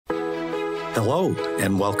Hello,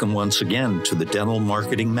 and welcome once again to the Dental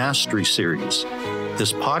Marketing Mastery Series.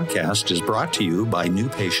 This podcast is brought to you by New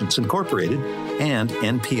Patients Incorporated and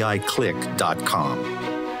NPIClick.com.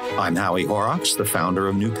 I'm Howie Horrocks, the founder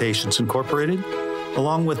of New Patients Incorporated.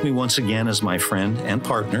 Along with me once again is my friend and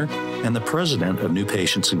partner and the president of New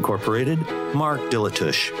Patients Incorporated, Mark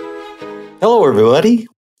Dilatush. Hello, everybody.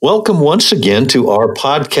 Welcome once again to our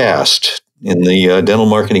podcast in the Dental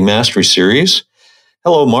Marketing Mastery Series.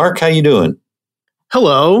 Hello, Mark. How you doing?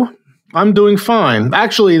 Hello. I'm doing fine.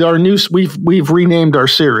 Actually, we've renamed our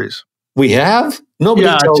series. We have? Nobody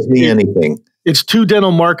tells me anything. It's two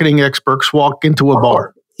dental marketing experts walk into a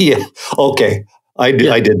bar. Yeah. Okay. I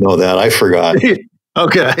did know that. I forgot. Okay.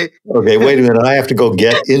 Okay. Wait a minute. I have to go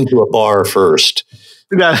get into a bar first.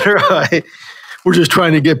 That's right. We're just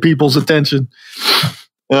trying to get people's attention.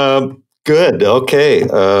 Good. Okay.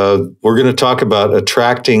 We're going to talk about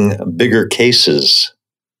attracting bigger cases,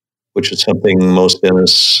 which is something most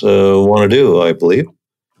dentists want to do, I believe.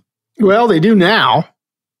 Well, they do now.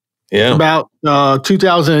 Yeah. About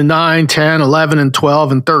 2009, 10, 11, and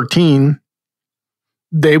 12, and 13,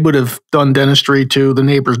 they would have done dentistry to the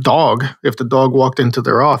neighbor's dog if the dog walked into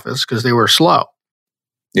their office because they were slow.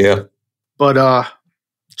 Yeah. But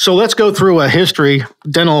so let's go through a history,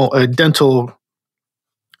 dental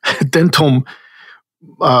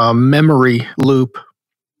memory loop.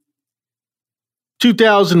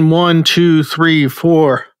 2001, 2, 3,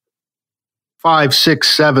 4, 5, 6,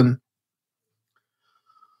 7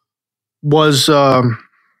 was, it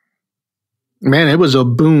was a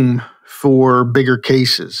boom for bigger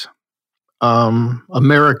cases.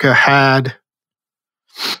 America had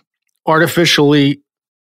artificially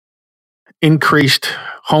increased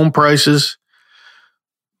home prices.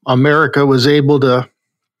 America was able to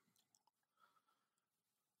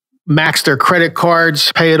max their credit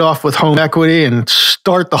cards, pay it off with home equity, and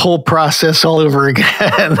start the whole process all over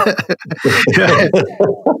again.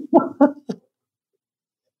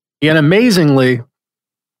 And amazingly,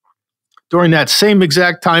 during that same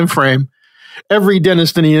exact time frame, every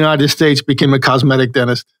dentist in the United States became a cosmetic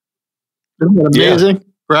dentist. Isn't that amazing?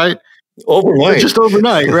 Right? Overnight. Just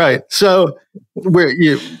overnight, right. So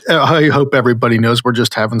I hope everybody knows we're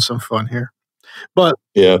just having some fun here. But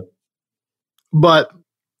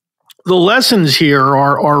the lessons here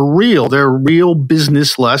are real. They're real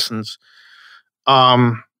business lessons.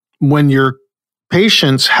 When your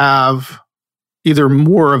patients have either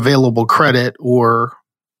more available credit or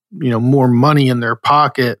more money in their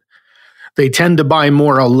pocket, they tend to buy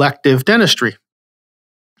more elective dentistry.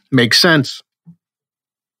 Makes sense.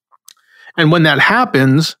 And when that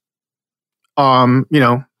happens,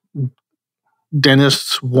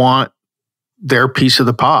 dentists want their piece of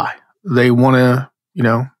the pie. They want to,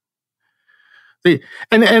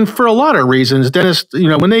 and for a lot of reasons, dentists,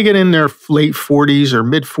 when they get in their late 40s or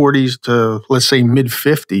mid 40s to, let's say, mid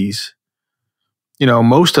 50s,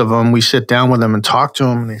 most of them, we sit down with them and talk to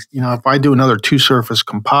them. And if I do another 2-surface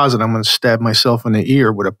composite, I'm going to stab myself in the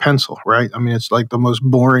ear with a pencil, right? I mean, it's like the most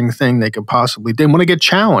boring thing they could possibly. They want to get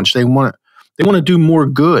challenged. They want to do more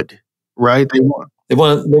good, right? They want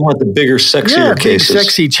the bigger, sexier cases. Big,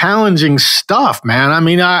 sexy, challenging stuff, man. I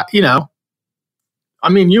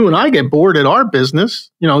mean, you and I get bored at our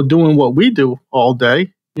business, doing what we do all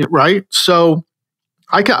day, right? So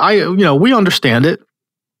we understand it.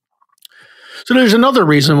 So there's another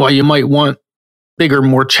reason why you might want bigger,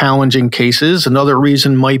 more challenging cases. Another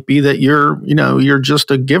reason might be that you're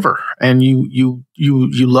just a giver and you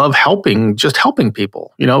love helping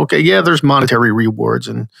people. Okay, yeah, there's monetary rewards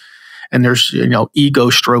and there's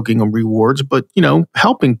ego stroking and rewards, but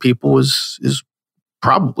helping people is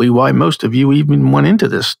probably why most of you even went into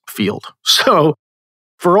this field. So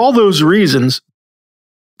for all those reasons,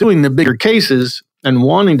 doing the bigger cases and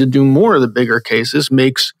wanting to do more of the bigger cases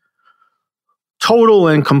makes total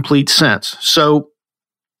and complete sense. So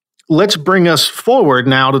let's bring us forward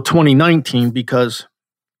now to 2019, because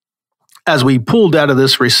as we pulled out of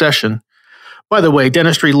this recession, by the way,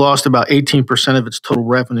 dentistry lost about 18% of its total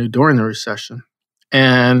revenue during the recession.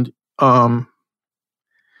 And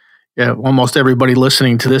almost everybody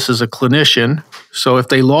listening to this is a clinician. So if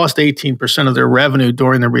they lost 18% of their revenue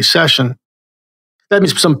during the recession, that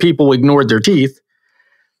means some people ignored their teeth.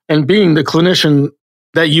 And being the clinician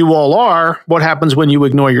that you all are, what happens when you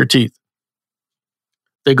ignore your teeth?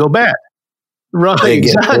 They go bad. Right,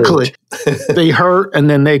 exactly. They hurt, and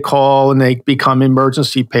then they call and they become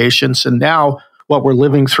emergency patients. And now what we're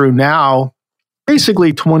living through now,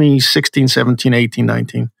 basically 2016, 17, 18,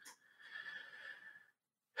 19,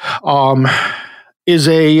 is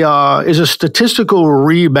a statistical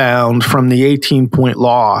rebound from the 18-point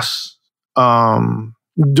loss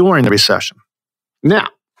during the recession. Now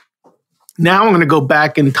I'm going to go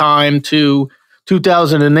back in time to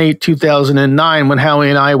 2008, 2009, when Howie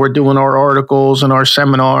and I were doing our articles and our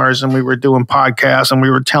seminars, and we were doing podcasts, and we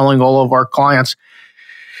were telling all of our clients,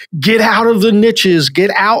 get out of the niches,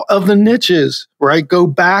 right? Go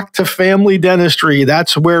back to family dentistry.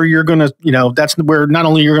 That's where you're going to, that's where not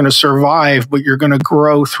only you're going to survive, but you're going to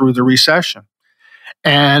grow through the recession.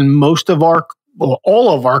 And all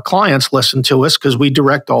of our clients listen to us because we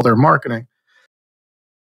direct all their marketing.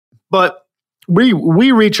 But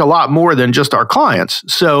we reach a lot more than just our clients.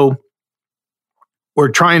 So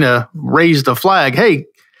we're trying to raise the flag. Hey,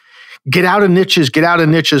 get out of niches,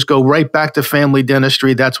 go right back to family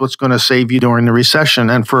dentistry. That's what's going to save you during the recession.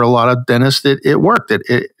 And for a lot of dentists, it worked.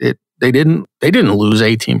 They didn't lose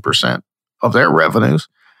 18% of their revenues.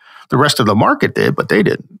 The rest of the market did, but they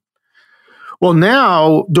didn't. Well,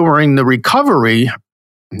 now during the recovery,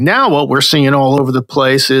 now what we're seeing all over the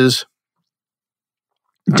place is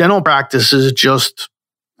dental practices just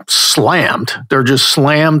slammed. They're just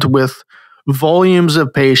slammed with volumes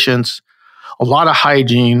of patients, a lot of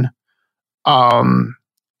hygiene, and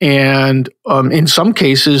in some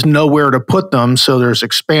cases, nowhere to put them. So there's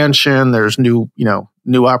expansion, there's new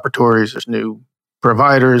operatories, there's new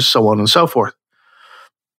providers, so on and so forth.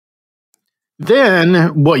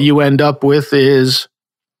 Then what you end up with is,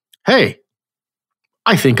 hey,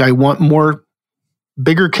 I think I want more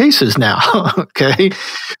bigger cases now. Okay.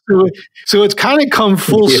 So it's kind of come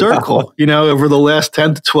full circle, over the last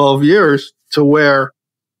 10 to 12 years to where,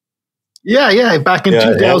 back in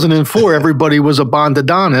 2004, everybody was a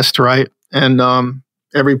bondodontist, right? And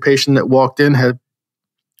every patient that walked in had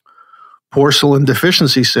porcelain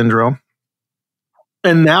deficiency syndrome.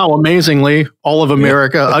 And now, amazingly, all of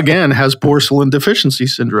America, again, has porcelain deficiency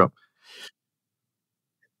syndrome.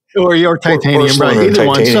 Or your titanium, right? Either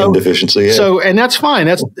one. Deficiency. Yeah. So, and that's fine.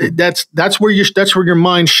 That's where your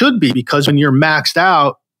mind should be, because when you're maxed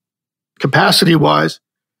out capacity wise,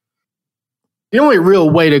 the only real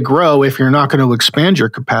way to grow, if you're not going to expand your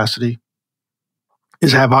capacity,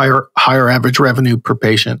 is have higher average revenue per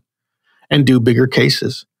patient and do bigger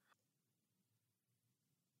cases.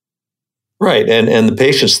 Right, and the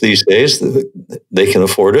patients these days, they can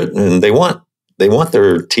afford it, and they want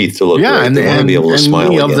their teeth to look great. They want to be able to smile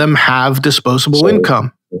again. Many of them have disposable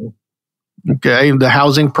income. Okay, the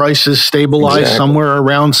housing prices stabilized somewhere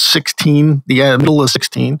around 16, the middle of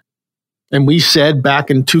 16. And we said back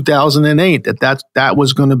in 2008 that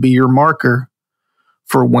was going to be your marker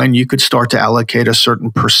for when you could start to allocate a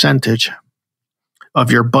certain percentage of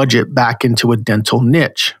your budget back into a dental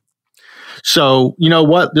niche. So, you know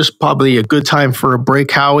what? This is probably a good time for a break,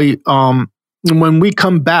 Howie. When we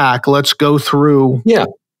come back, let's go through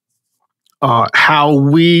how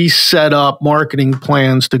we set up marketing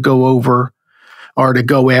plans to go over or to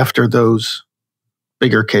go after those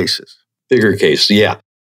bigger cases. Bigger cases, yeah.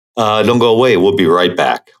 Don't go away. We'll be right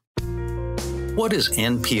back. What is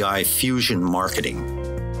NPI Fusion Marketing?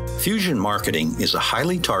 Fusion marketing is a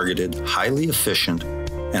highly targeted, highly efficient,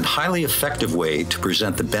 and highly effective way to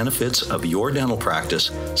present the benefits of your dental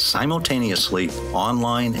practice simultaneously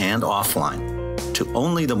online and offline to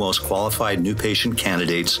only the most qualified new patient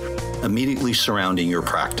candidates immediately surrounding your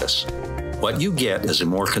practice. What you get is a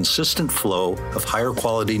more consistent flow of higher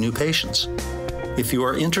quality new patients. If you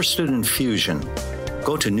are interested in Fusion,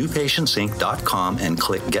 go to newpatientsinc.com and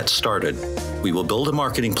click Get Started. We will build a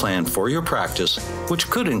marketing plan for your practice, which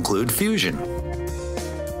could include Fusion.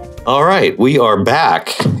 All right, we are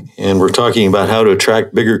back, and we're talking about how to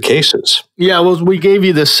attract bigger cases. Yeah, well, we gave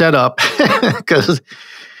you the setup because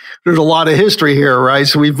there's a lot of history here, right?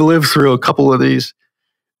 So we've lived through a couple of these.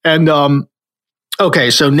 And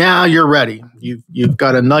okay, so now you're ready. You've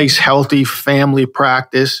got a nice, healthy family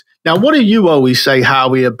practice. Now, what do you always say,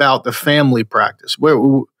 Howie, about the family practice?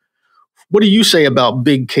 What do you say about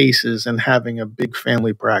big cases and having a big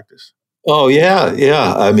family practice? Oh,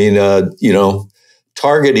 yeah. I mean,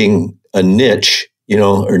 targeting a niche,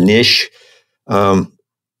 or niche,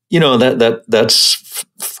 that's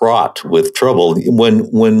fraught with trouble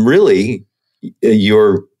when really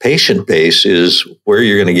your patient base is where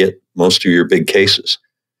you're going to get most of your big cases.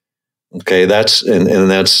 Okay, that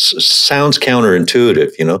sounds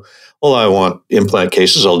counterintuitive, Well, I want implant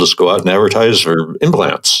cases. I'll just go out and advertise for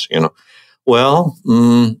implants, Well,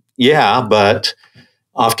 yeah, but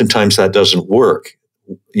oftentimes that doesn't work.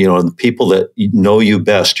 The people that know you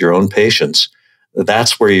best, your own patients,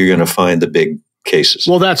 that's where you're going to find the big cases.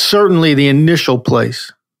 Well, that's certainly the initial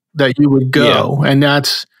place that you would go. Yeah. And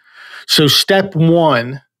so step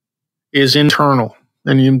one is internal.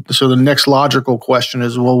 And so the next logical question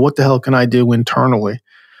is, well, what the hell can I do internally?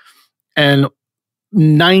 And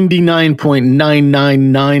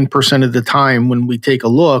 99.999% of the time when we take a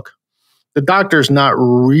look, the doctor's not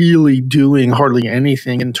really doing hardly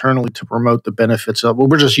anything internally to promote the benefits of, well,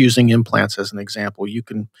 we're just using implants as an example. You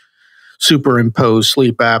can superimpose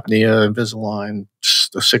sleep apnea, Invisalign,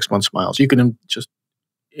 just the 6-month smiles. You can just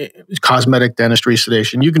cosmetic dentistry,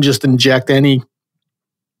 sedation. You can just inject any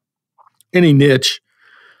niche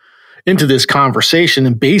into this conversation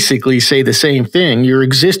and basically say the same thing. Your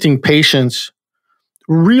existing patients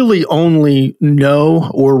really only know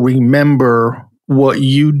or remember what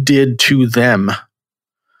you did to them.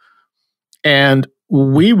 And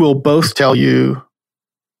we will both tell you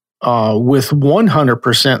with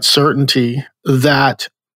 100% certainty that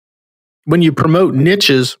when you promote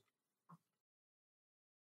niches,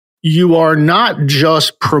 you are not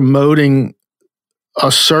just promoting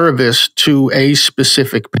a service to a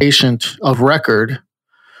specific patient of record.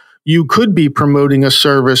 You could be promoting a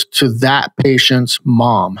service to that patient's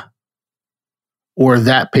mom or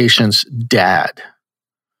that patient's dad,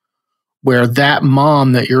 where that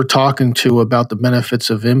mom that you're talking to about the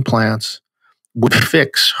benefits of implants would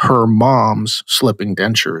fix her mom's slipping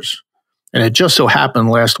dentures. And it just so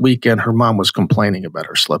happened last weekend, her mom was complaining about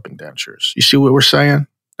her slipping dentures. You see what we're saying?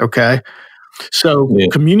 Okay. So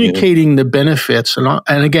communicating the benefits, and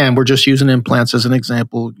again, we're just using implants as an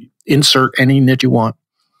example. Insert any niche you want.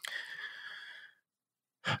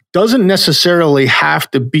 Doesn't necessarily have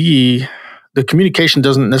to be, the communication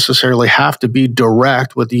doesn't necessarily have to be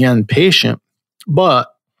direct with the end patient,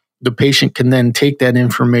 but the patient can then take that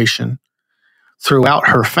information throughout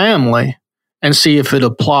her family and see if it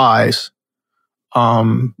applies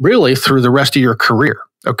really through the rest of your career.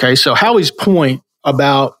 Okay, so Howie's point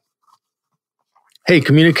about, hey,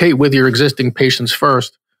 communicate with your existing patients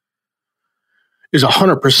first is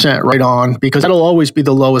 100% right on, because that'll always be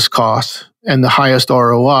the lowest cost and the highest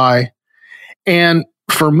ROI. And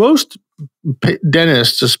for most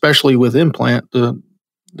dentists, especially with implant, the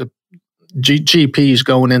GPs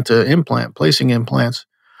going into placing implants,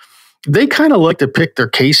 they kind of like to pick their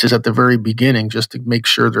cases at the very beginning just to make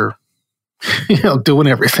sure they're doing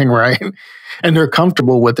everything right and they're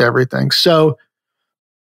comfortable with everything. So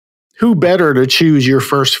who better to choose your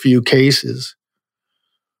first few cases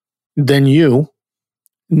than you,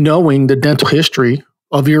 knowing the dental history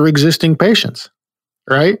of your existing patients,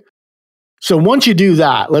 right? So once you do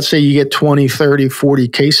that, let's say you get 20, 30, 40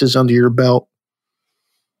 cases under your belt.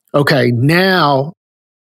 Okay, now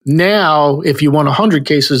if you want 100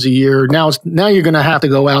 cases a year, now you're going to have to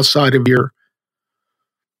go outside of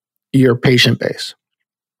your patient base.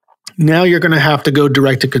 Now you're going to have to go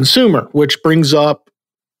direct to consumer, which brings up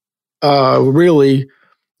really,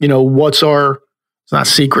 what's our, it's not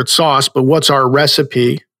secret sauce, but what's our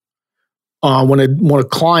recipe when a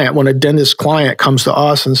dentist client comes to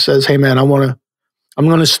us and says, hey man, I'm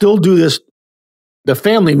going to still do the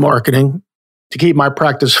family marketing to keep my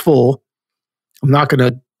practice full. I'm not going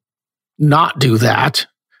to not do that,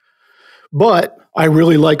 but I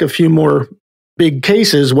really like a few more big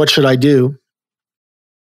cases. What should I do?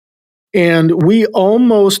 And we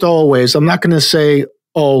almost always, I'm not going to say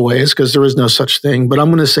always because there is no such thing, but I'm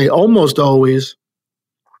going to say almost always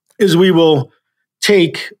is we will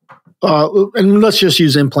take, and let's just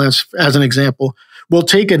use implants as an example. We'll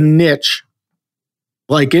take a niche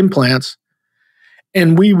like implants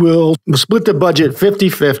and we will split the budget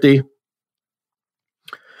 50-50.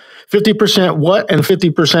 50% what and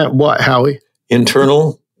 50% what, Howie?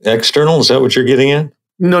 Internal, external, is that what you're getting at?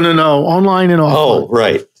 No. Online and offline. Oh,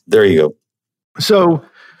 right. There you go. So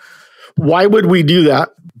why would we do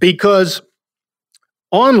that? Because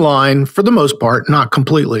online, for the most part, not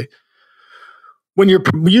completely, when you're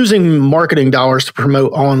using marketing dollars to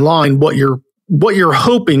promote online, what you're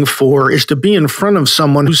hoping for is to be in front of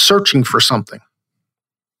someone who's searching for something.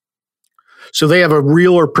 So they have a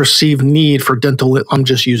real or perceived need for dental, I'm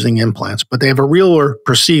just using implants, but they have a real or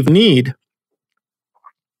perceived need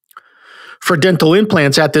for dental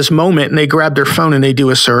implants at this moment, and they grab their phone and they do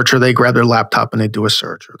a search, or they grab their laptop and they do a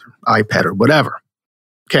search, or their iPad or whatever.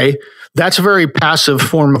 Okay, that's a very passive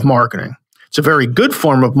form of marketing. It's a very good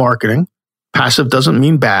form of marketing. Passive doesn't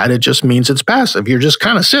mean bad. It just means it's passive. You're just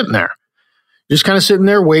kind of sitting there. You're just kind of sitting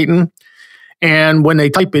there waiting. And when they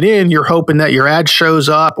type it in, you're hoping that your ad shows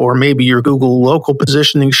up, or maybe your Google local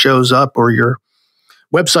positioning shows up, or your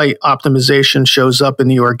website optimization shows up in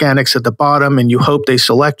the organics at the bottom, and you hope they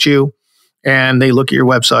select you and they look at your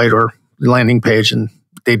website or landing page and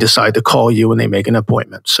they decide to call you and they make an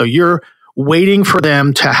appointment. So you're waiting for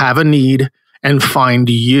them to have a need and find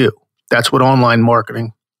you. That's what online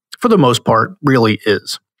marketing, for the most part, really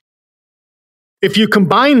is. If you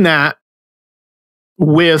combine that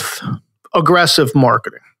with aggressive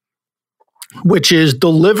marketing, which is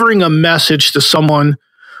delivering a message to someone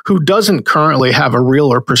who doesn't currently have a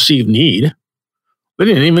real or perceived need. They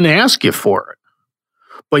didn't even ask you for it.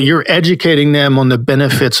 But you're educating them on the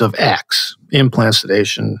benefits of X, implant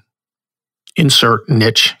sedation, insert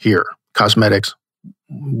niche here, cosmetics,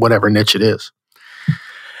 whatever niche it is.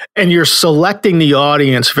 And you're selecting the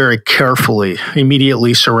audience very carefully,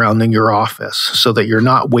 immediately surrounding your office so that you're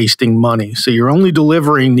not wasting money. So you're only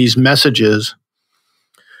delivering these messages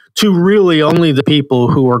to really only the people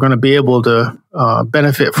who are going to be able to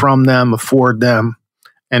benefit from them, afford them,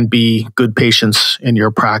 and be good patients in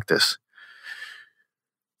your practice.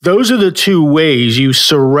 Those are the two ways you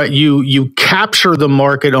capture the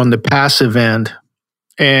market on the passive end,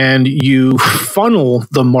 and you funnel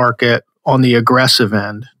the market on the aggressive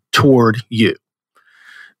end toward you.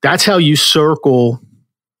 That's how you circle.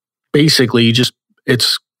 Basically,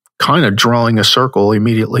 it's kind of drawing a circle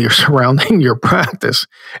immediately surrounding your practice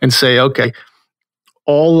and say, okay,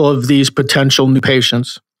 all of these potential new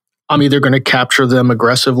patients, I'm either going to capture them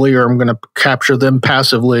aggressively or I'm going to capture them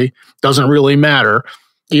passively. Doesn't really matter.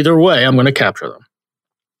 Either way, I'm going to capture them.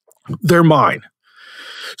 They're mine.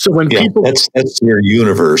 So when people, that's your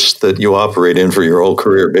universe that you operate in for your whole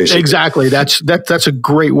career, basically. Exactly. That's a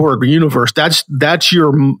great word. Universe. That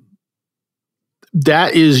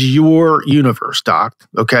is your universe, Doc.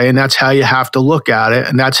 Okay, and that's how you have to look at it,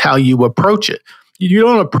 and that's how you approach it. You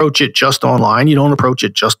don't approach it just online. You don't approach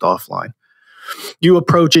it just offline. You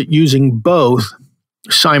approach it using both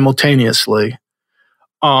simultaneously.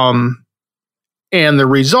 And the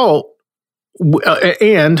result,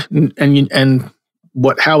 and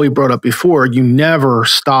what Howie brought up before, you never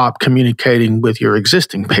stop communicating with your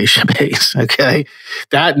existing patient base. Okay,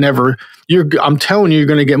 that never. I'm telling you, you're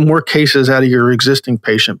going to get more cases out of your existing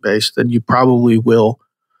patient base than you probably will,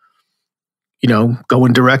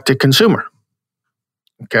 going direct to consumer.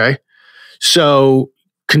 Okay, so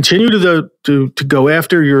continue to go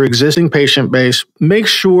after your existing patient base. Make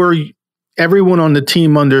sure everyone on the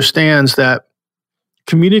team understands that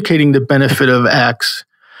communicating the benefit of X,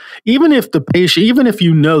 even if the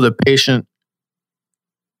patient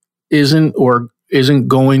isn't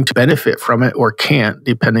going to benefit from it or can't,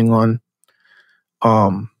 depending on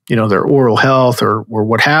their oral health or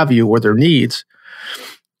what have you, or their needs,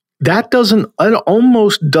 it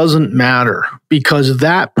almost doesn't matter, because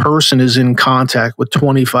that person is in contact with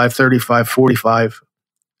 25, 35, 45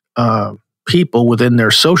 people within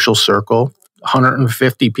their social circle,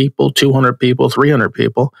 150 people, 200 people, 300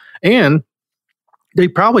 people, and they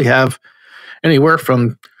probably have anywhere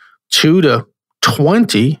from 2 to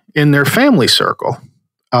 20 in their family circle.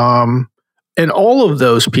 And all of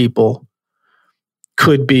those people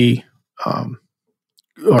could be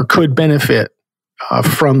or could benefit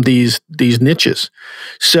from these niches.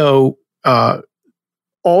 So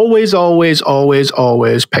always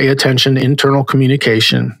pay attention to internal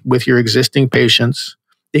communication with your existing patients.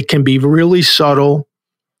 It can be really subtle.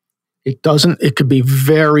 It could be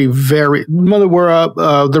very, very,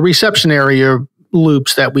 the reception area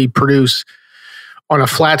loops that we produce on a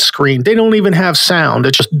flat screen, they don't even have sound.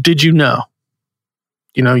 It's just, did you know?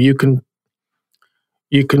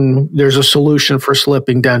 There's a solution for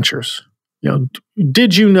slipping dentures.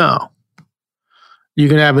 Did you know? You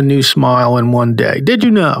can have a new smile in one day. Did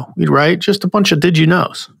you know? Right? Just a bunch of did you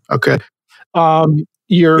knows. Okay.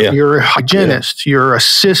 Your hygienist, your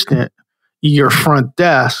assistant, your front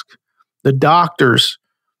desk, the doctors,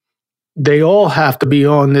 they all have to be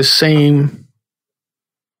on this same,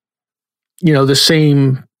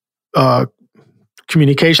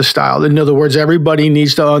 communication style. In other words, everybody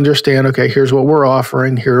needs to understand, okay, here's what we're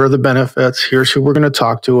offering. Here are the benefits. Here's who we're going to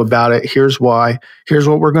talk to about it. Here's why. Here's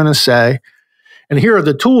what we're going to say. And here are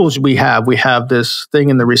the tools we have. We have this thing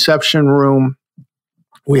in the reception room.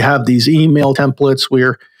 We have these email templates.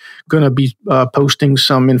 We're going to be posting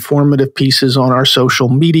some informative pieces on our social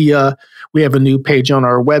media. We have a new page on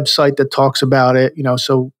our website that talks about it.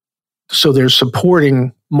 So there's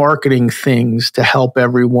supporting marketing things to help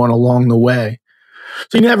everyone along the way.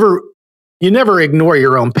 So you never ignore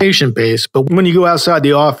your own patient base, but when you go outside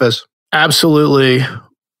the office, absolutely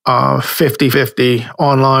 50-50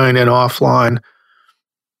 online and offline.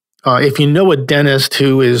 If you know a dentist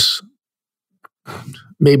who is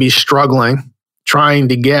maybe struggling, trying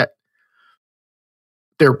to get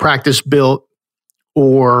their practice built,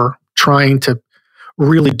 or trying to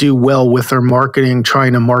really do well with their marketing,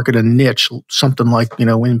 trying to market a niche, something like,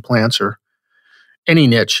 implants or any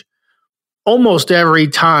niche, almost every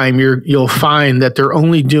time you'll find that they're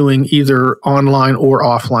only doing either online or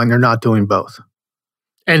offline. They're not doing both.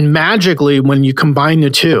 And magically, when you combine the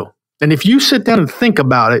two, And if you sit down and think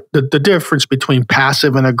about it, the difference between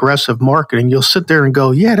passive and aggressive marketing, you'll sit there and go,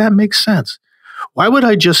 yeah, that makes sense. Why would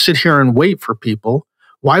I just sit here and wait for people?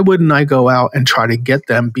 Why wouldn't I go out and try to get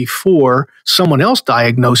them before someone else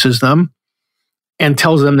diagnoses them and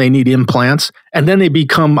tells them they need implants, and then they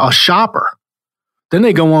become a shopper? Then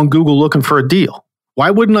they go on Google looking for a deal. Why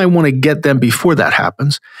wouldn't I want to get them before that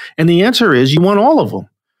happens? And the answer is you want all of them.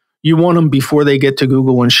 You want them before they get to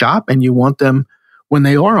Google and shop, and you want them when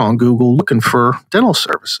they are on Google looking for dental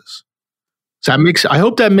services. So I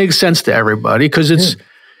hope that makes sense to everybody, because it's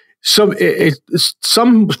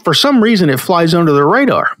for some reason it flies under the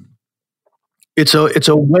radar. It's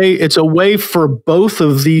a way for both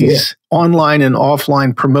of these online and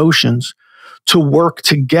offline promotions to work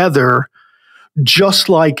together, just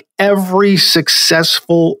like every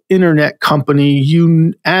successful internet company,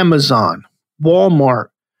 Amazon, Walmart,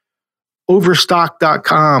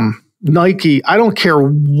 Overstock.com, Nike, I don't care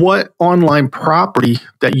what online property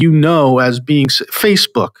that you know as being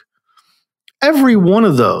Facebook, every one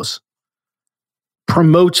of those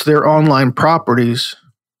promotes their online properties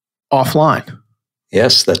offline.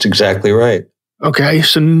 Yes, that's exactly right. Okay,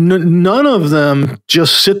 so none of them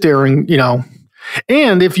just sit there and,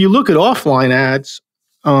 and if you look at offline ads,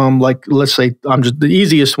 like let's say the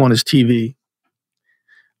easiest one is TV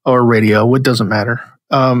or radio, it doesn't matter.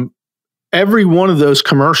 Every one of those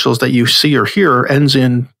commercials that you see or hear ends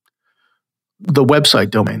in the website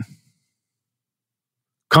domain.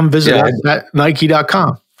 Come visit us at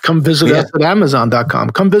Nike.com. Come visit us at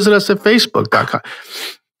Amazon.com. Come visit us at Facebook.com.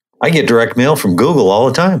 I get direct mail from Google all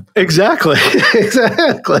the time. Exactly.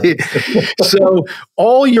 Exactly. So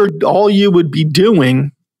all you would be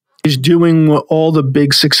doing is doing what all the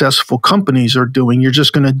big successful companies are doing. You're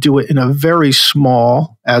just going to do it in a very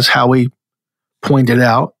small, as Howie pointed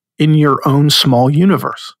out, in your own small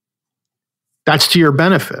universe. That's to your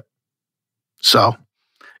benefit. So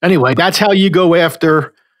anyway, that's how you go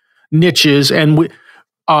after niches. And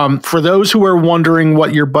for those who are wondering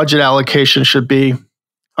what your budget allocation should be,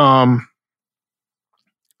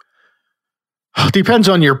 depends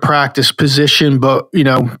on your practice position, but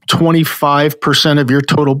 25% of your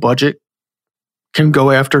total budget can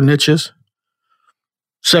go after niches.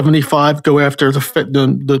 75 go after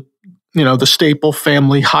the staple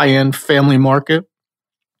family, high-end family market,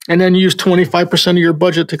 and then use 25% of your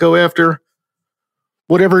budget to go after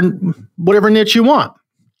whatever niche you want.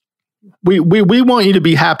 We want you to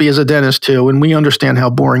be happy as a dentist too, and we understand how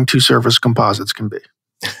boring two-surface composites can be.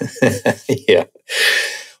 Yeah.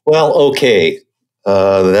 Well, okay.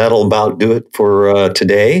 That'll about do it for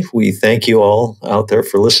today. We thank you all out there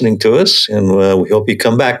for listening to us, and we hope you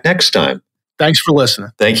come back next time. Thanks for listening.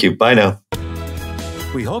 Thank you. Bye now.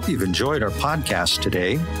 We hope you've enjoyed our podcast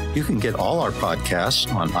today. You can get all our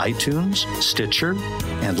podcasts on iTunes, Stitcher,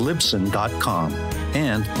 and Libsyn.com,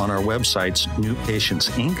 and on our websites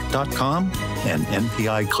newpatientsinc.com and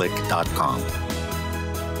npiclick.com.